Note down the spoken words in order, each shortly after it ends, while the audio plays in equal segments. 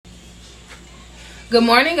Good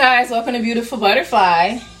morning, guys. Welcome to Beautiful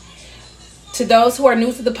Butterfly. To those who are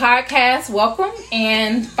new to the podcast, welcome,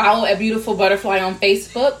 and follow at Beautiful Butterfly on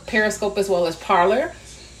Facebook, Periscope, as well as Parler.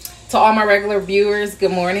 To all my regular viewers,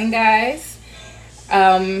 good morning, guys.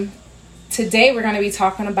 Today we're going to be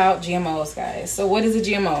talking about GMOs, guys. So what is a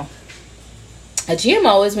GMO? A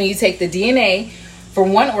GMO is when you take the DNA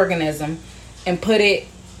from one organism and put it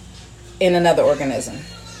in another organism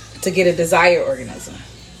to get a desired organism.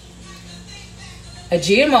 A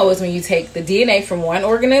GMO is when you take the DNA from one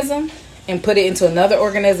organism and put it into another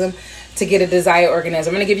organism to get a desired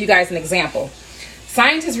organism. I'm going to give you guys an example.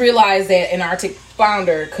 Scientists realized that an Arctic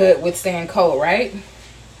flounder could withstand cold, right?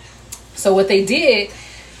 So what they did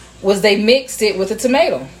was they mixed it with a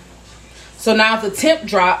tomato. So now if the temp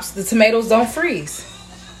drops, the tomatoes don't freeze.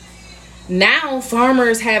 Now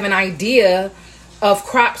farmers have an idea of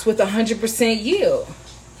crops with 100% yield.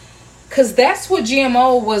 Because that's what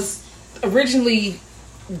GMO was originally,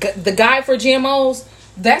 the guide for GMOs,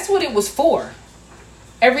 that's what it was for.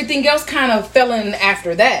 Everything else kind of fell in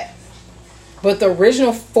after that. But the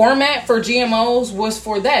original format for GMOs was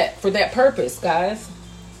for that purpose, guys.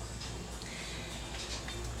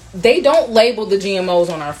 They don't label the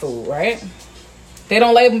GMOs on our food, right? They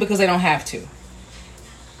don't label them because they don't have to.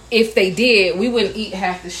 If they did, we wouldn't eat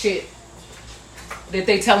half the shit that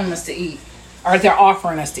they're telling us to eat, or they're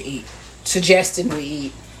offering us to eat, suggesting we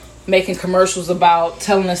eat, making commercials about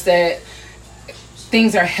telling us that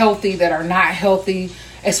things are healthy that are not healthy,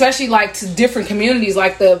 especially like to different communities,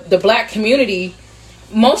 like the black community.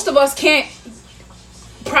 Most of us can't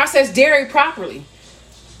process dairy properly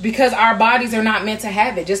because our bodies are not meant to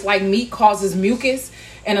have it, just like meat causes mucus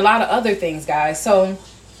and a lot of other things, guys. So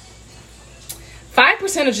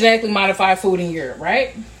 5% of genetically modified food in Europe,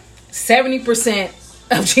 right? 70%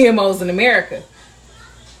 of GMOs in America.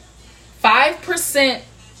 5%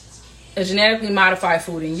 of genetically modified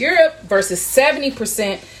food in Europe versus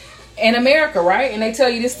 70% in America, right? And they tell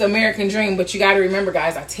you this is the American dream, but you got to remember,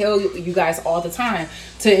 guys, I tell you guys all the time,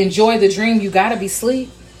 to enjoy the dream, you got to be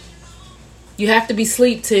asleep. You have to be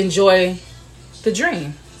asleep to enjoy the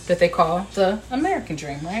dream that they call the American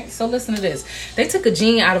dream, right? So listen to this. They took a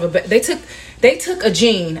gene out of they took a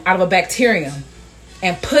gene out of a bacterium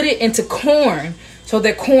and put it into corn so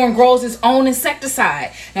that corn grows its own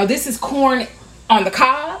insecticide. Now this is corn on the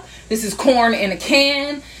cob. This is corn in a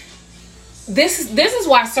can. This is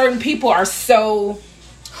why certain people are so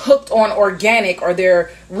hooked on organic, or they're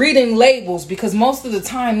reading labels, because most of the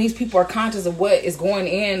time these people are conscious of what is going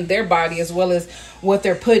in their body as well as what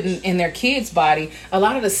they're putting in their kids' body. A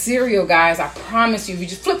lot of the cereal, guys, I promise you, if you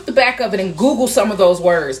just flip the back of it and Google some of those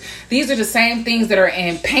words, these are the same things that are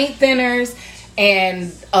in paint thinners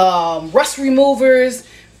and rust removers.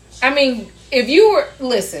 I mean, if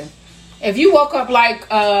you woke up like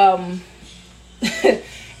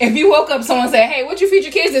if you woke up, someone said, hey, what'd you feed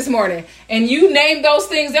your kids this morning? And you name those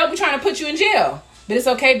things, they'll be trying to put you in jail. But it's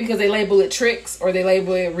okay because they label it Trix, or they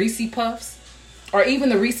label it Reese Puffs, or even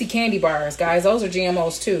the Reese candy bars, guys. Those are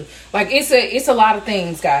GMOs too. Like it's a lot of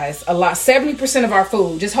things, guys. A lot. 70% of our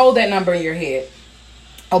food. Just hold that number in your head.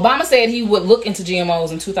 Obama said he would look into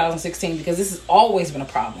GMOs in 2016 because this has always been a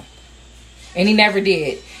problem. And he never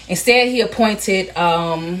did. Instead, he appointed,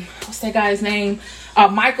 what's that guy's name?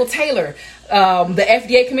 Michael Taylor, the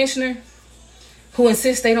FDA commissioner, who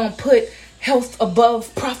insists they don't put health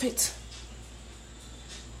above profit.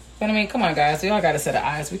 But I mean, come on, guys. We all got a set of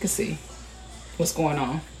eyes. We can see what's going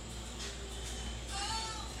on.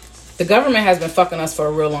 The government has been fucking us for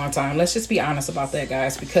a real long time. Let's just be honest about that,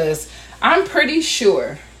 guys, because I'm pretty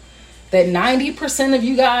sure that 90% of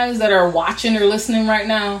you guys that are watching or listening right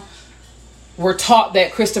now were taught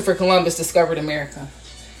that Christopher Columbus discovered America.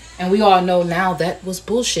 And we all know now that was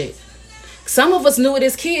bullshit. Some of us knew it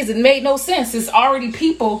as kids. It made no sense. It's already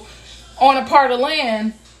people on a part of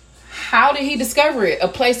land. How did he discover it? A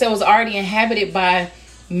place that was already inhabited by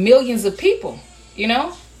millions of people, you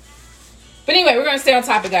know? But anyway, we're going to stay on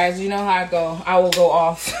topic, guys. You know how I go. I will go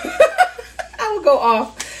off. I will go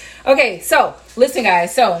off. Okay, so listen,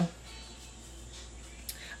 guys. So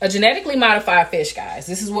a genetically modified fish, guys.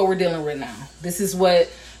 This is what we're dealing with now. This is what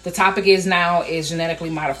the topic is now, is genetically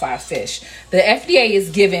modified fish. The FDA is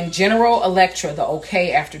giving General Electra the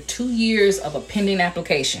okay after 2 years of a pending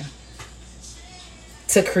application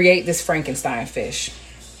to create this Frankenstein fish.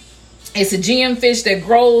 It's a GM fish that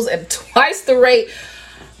grows at twice the rate,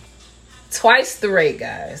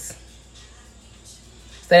 guys.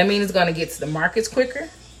 So that means it's going to get to the markets quicker.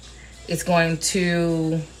 It's going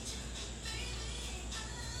to,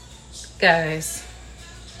 guys,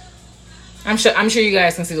 I'm sure you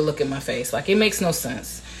guys can see the look in my face. Like, it makes no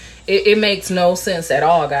sense. It makes no sense at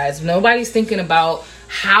all, guys. Nobody's thinking about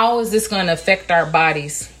how is this going to affect our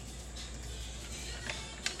bodies.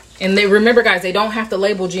 And they remember, guys, they don't have to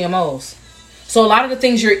label GMOs. So a lot of the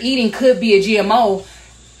things you're eating could be a GMO,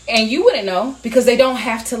 and you wouldn't know because they don't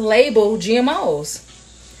have to label GMOs.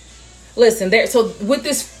 Listen, so with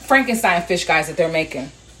this Frankenstein fish, guys, that they're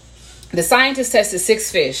making, the scientists tested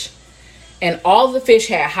 6 fish, and all of the fish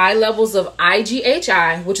had high levels of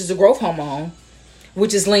IGHI, which is a growth hormone,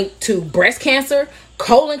 which is linked to breast cancer,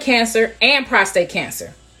 colon cancer, and prostate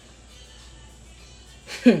cancer.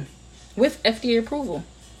 With FDA approval.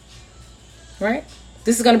 Right?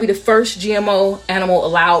 This is going to be the first GMO animal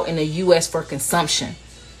allowed in the U.S. for consumption.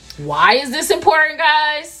 Why is this important,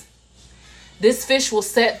 guys? This fish will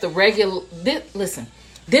set the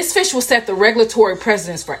This fish will set the regulatory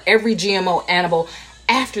precedence for every GMO animal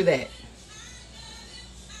after that.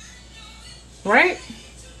 Right?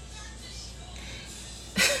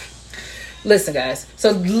 Listen, guys.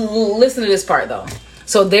 So listen to this part, though.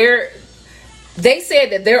 So they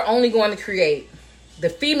said that they're only going to create the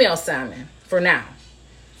female salmon for now,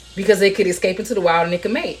 because it could escape into the wild and it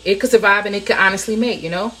could mate. It could survive and it could honestly mate, you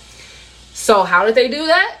know? So how did they do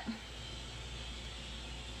that?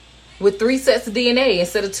 With 3 sets of DNA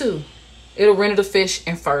instead of 2. It'll render the fish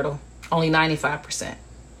infertile. Only 95%.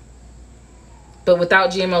 But without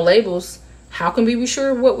GMO labels, how can we be sure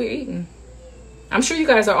of what we're eating? I'm sure you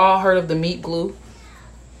guys are all heard of the meat glue.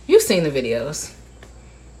 You've seen the videos.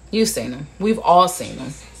 You've seen them. We've all seen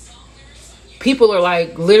them. People are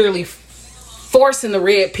like literally forcing the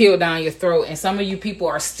red pill down your throat, and some of you people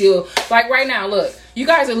are still like right now. Look, you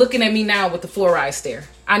guys are looking at me now with the fluoride stare.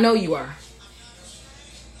 I know you are.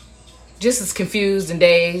 Just as confused and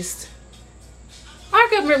dazed. Our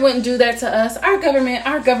government wouldn't do that to us. Our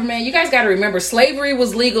government, you guys got to remember, slavery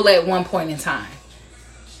was legal at one point in time.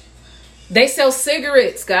 They sell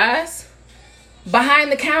cigarettes, guys,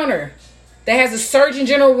 behind the counter that has a Surgeon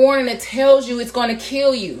General warning that tells you it's going to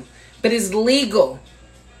kill you, but it's legal.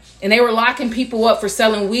 And they were locking people up for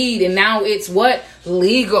selling weed, and now it's what?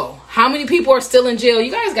 Legal. How many people are still in jail?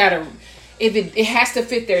 You guys got to, if it has to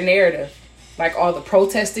fit their narrative. Like all the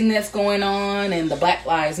protesting that's going on and the Black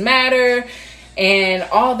Lives Matter and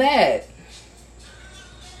all that.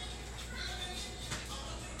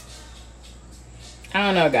 I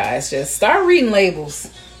don't know, guys. Just start reading labels.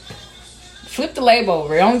 Flip the label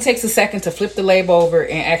over. It only takes a second to flip the label over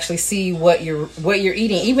and actually see what you're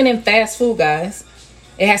eating. Even in fast food, guys,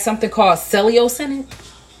 it has something called cellulose in it.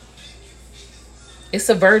 It's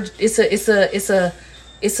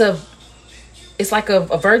like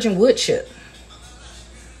a virgin wood chip.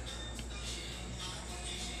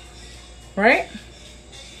 Right?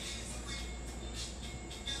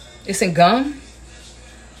 It's in gum.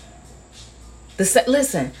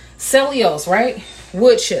 Listen, cellulose, right?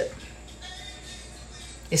 Wood chip.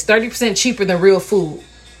 It's 30% cheaper than real food.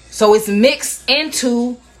 So it's mixed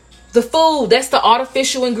into the food. That's the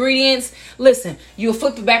artificial ingredients. Listen, you'll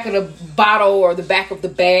flip the back of the bottle or the back of the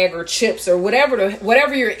bag or chips or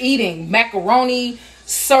whatever you're eating, macaroni,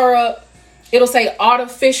 syrup, it'll say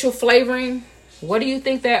artificial flavoring. What do you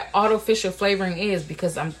think that artificial flavoring is?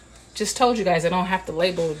 Because I'm just told you guys I don't have to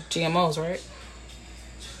label GMOs, right?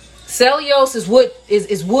 Cellulose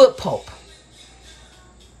is wood pulp.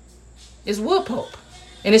 It's wood pulp.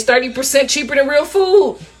 And it's 30% cheaper than real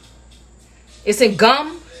food. It's in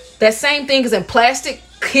gum. That same thing is in plastic,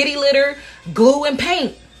 kitty litter, glue, and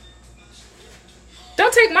paint.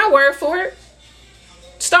 Don't take my word for it.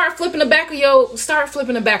 Start flipping the back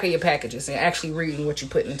of your packages and actually reading what you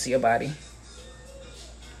put into your body.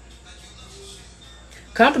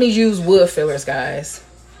 Companies use wood fillers, guys.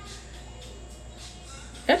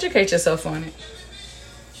 Educate yourself on it.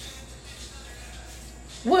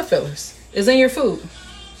 Wood fillers is in your food.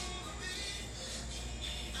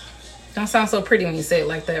 Don't sound so pretty when you say it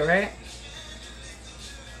like that, right?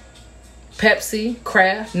 Pepsi,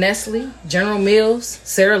 Kraft, Nestle, General Mills,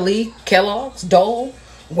 Sara Lee, Kellogg's, Dole,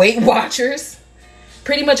 Weight Watchers.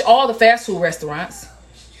 Pretty much all the fast food restaurants.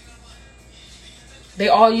 They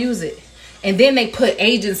all use it. And then they put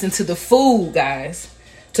agents into the food, guys,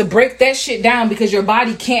 to break that shit down because your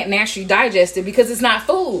body can't naturally digest it because it's not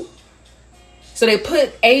food. So they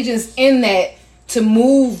put agents in that to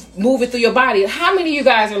move it through your body. How many of you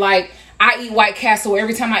guys are like, I eat White Castle.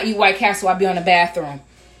 Every time I eat White Castle, I be in the bathroom.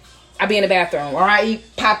 Or I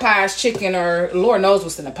eat Popeye's chicken, or Lord knows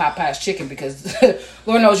what's in the Popeye's chicken, because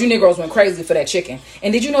Lord knows you Negroes went crazy for that chicken.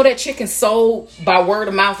 And did you know that chicken sold by word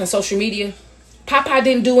of mouth and social media? Popeye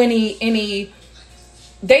didn't do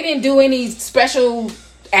any special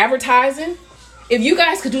advertising. If you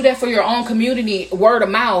guys could do that for your own community, word of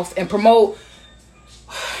mouth, and promote,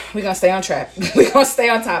 We're gonna stay on track. We're gonna stay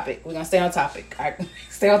on topic. We're gonna stay on topic.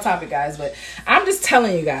 Stay on topic, guys. But I'm just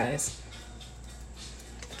telling you guys,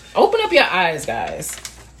 open up your eyes, guys.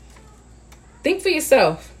 Think for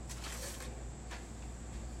yourself.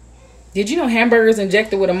 Did you know hamburgers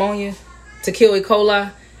injected with ammonia to kill E.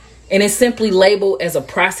 coli? And it's simply labeled as a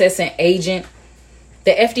processing agent.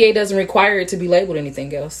 The FDA doesn't require it to be labeled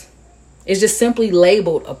anything else. It's just simply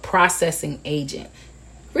labeled a processing agent.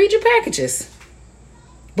 Read your packages.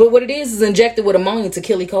 But what it is injected with ammonia to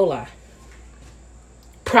kill E. coli.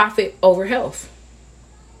 Profit over health.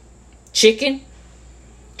 Chicken.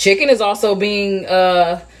 Chicken is also being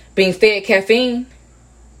fed caffeine.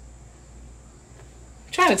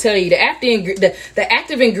 I'm trying to tell you, the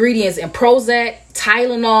active ingredients in Prozac,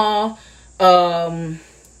 Tylenol,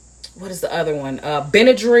 what is the other one?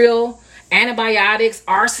 Benadryl, antibiotics,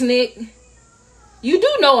 arsenic. You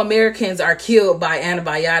do know Americans are killed by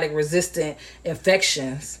antibiotic resistant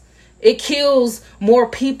infections. It kills more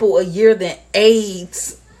people a year than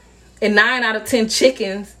AIDS. And 9 out of 10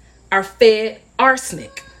 chickens are fed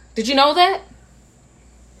arsenic. Did you know that?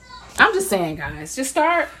 I'm just saying, guys, just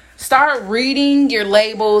start reading your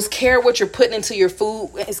labels. Care what you're putting into your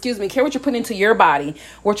food. Care what you're putting into your body,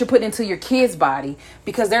 what you're putting into your kids' body,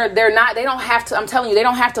 because they don't have to. I'm telling you, they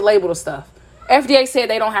don't have to label the stuff. FDA said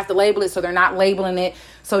they don't have to label it, so they're not labeling it.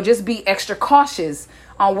 So just be extra cautious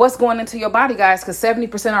on what's going into your body, guys, because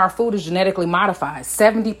 70% of our food is genetically modified.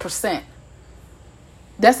 70%.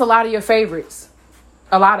 That's a lot of your favorites.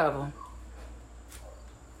 A lot of them.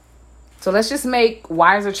 So let's just make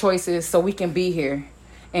wiser choices so we can be here.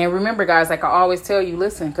 And remember, guys, like I always tell you,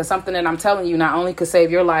 listen, because something that I'm telling you not only could save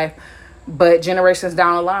your life, but generations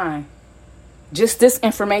down the line. Just this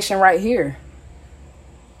information right here.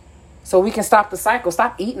 So we can stop the cycle.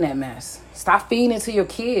 Stop eating that mess. Stop feeding it to your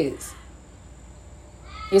kids.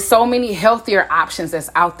 There's so many healthier options that's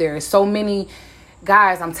out there. There's so many,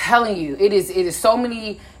 guys, I'm telling you, it is so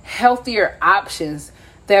many healthier options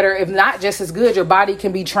that are, if not just as good, your body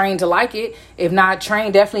can be trained to like it. If not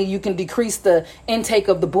trained, definitely you can decrease the intake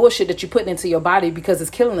of the bullshit that you're putting into your body because it's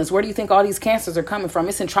killing us. Where do you think all these cancers are coming from?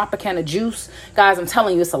 It's in Tropicana juice. Guys, I'm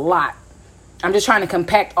telling you, it's a lot. I'm just trying to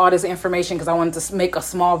compact all this information because I wanted to make a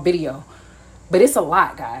small video. But it's a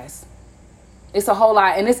lot, guys. It's a whole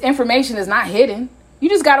lot. And this information is not hidden. You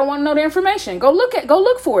just got to want to know the information. Go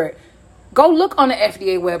look for it. Go look on the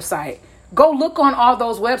FDA website. Go look on all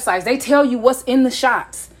those websites. They tell you what's in the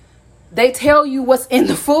shots. They tell you what's in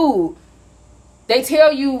the food. They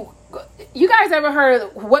tell you. You guys ever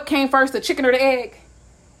heard what came first, the chicken or the egg?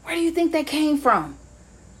 Where do you think that came from?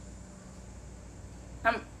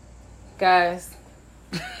 Guys,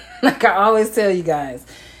 like I always tell you guys,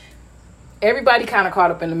 everybody kind of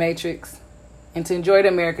caught up in the Matrix. And to enjoy the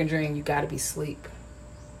American dream, you got to be asleep.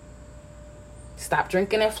 Stop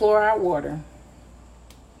drinking that fluoride water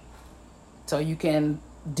so you can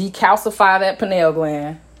decalcify that pineal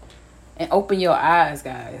gland and open your eyes,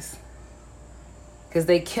 guys, because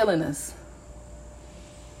they killing us.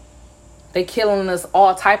 They killing us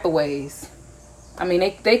all type of ways. I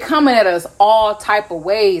mean, they coming at us all type of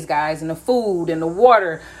ways, guys, in the food, in the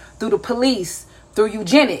water, through the police, through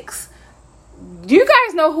eugenics. Do you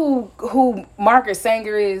guys know who Margaret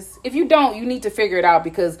Sanger is? If you don't, you need to figure it out,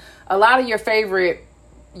 because a lot of your favorite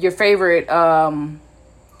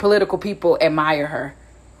political people admire her.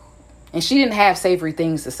 And she didn't have savory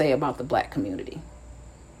things to say about the black community.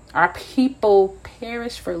 Our people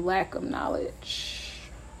perish for lack of knowledge.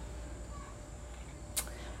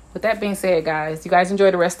 With that being said, guys, you guys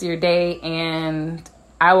enjoy the rest of your day, and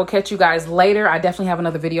I will catch you guys later. I definitely have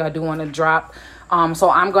another video I do want to drop. So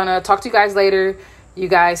I'm going to talk to you guys later. You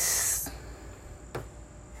guys,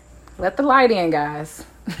 let the light in, guys.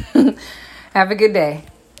 Have a good day.